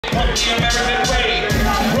serve the American way.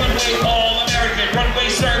 Runway all American. Runway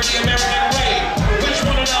serve the American way. Which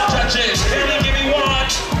one of them touches? Billy, give me one.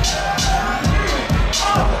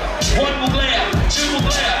 One Mugler, two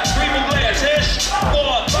Mugler, three Mugler, Tish,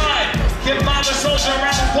 4, 5. Give Mama Soldier a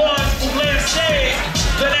round of applause. Mugler stay.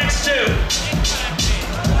 The next two.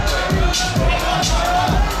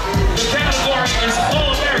 The category is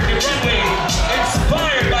All American Runway,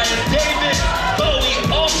 inspired by a David Bowie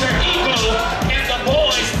alter ego, and the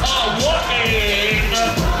boys are walking.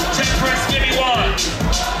 Temperance, give me one.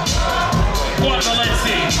 One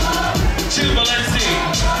Valenci, two Valenci,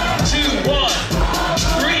 2, 1,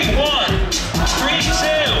 3, 1, 3,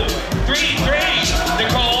 2, 3, 3.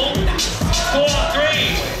 Nicole, 4,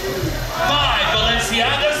 3, 5.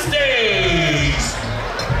 Balenciaga stays.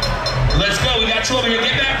 Let's go. We got two over here.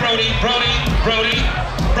 Get back, Brody. Brody.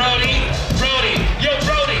 Yo,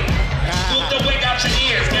 Brody. Move the wig out your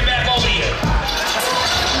ears. Get back over here.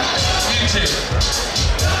 You two.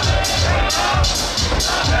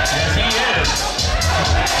 Yes, he is.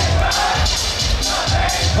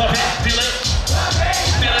 Pump it. Feel it.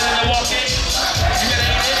 Feel it in the walking. You gonna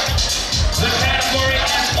hit it? The category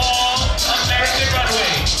is All American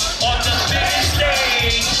Runway on the biggest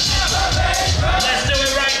stage. Let's do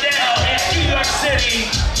it right now in New York City,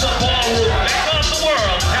 the Ballroom. Back off the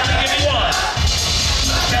world. Kelly, give me one.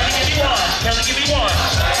 Kelly, give me one. Kelly, give me one.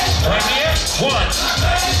 Right here. 1,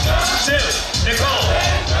 2. Nicole.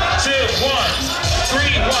 2, 1,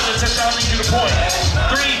 3, 1. Let's just I'll lead you to point.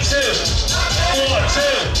 3, 2, 4,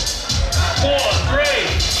 2, 4, 3.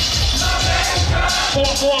 4,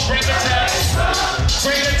 4. Bring the test.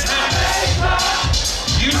 Bring the test.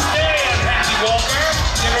 You stay, Unhappy Walker.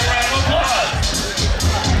 Give a round of applause.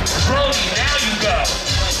 Brody, now you go.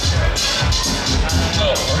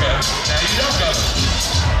 Oh, okay. Now you don't go.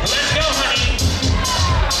 Let's go, honey.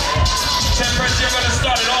 Temperance, you're going to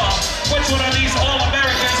start it off. Which one of these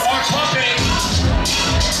All-Americans are pumping?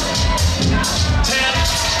 10.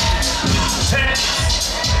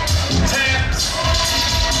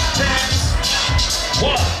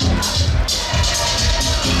 1.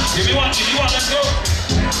 Give me one, let's go.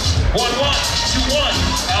 1, 1, 2, 1.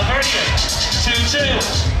 Albertian. 2, 2.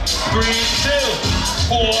 3, 2.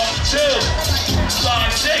 4, 2.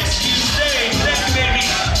 5, 6. You stay. Thank you, baby.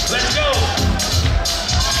 Let's go.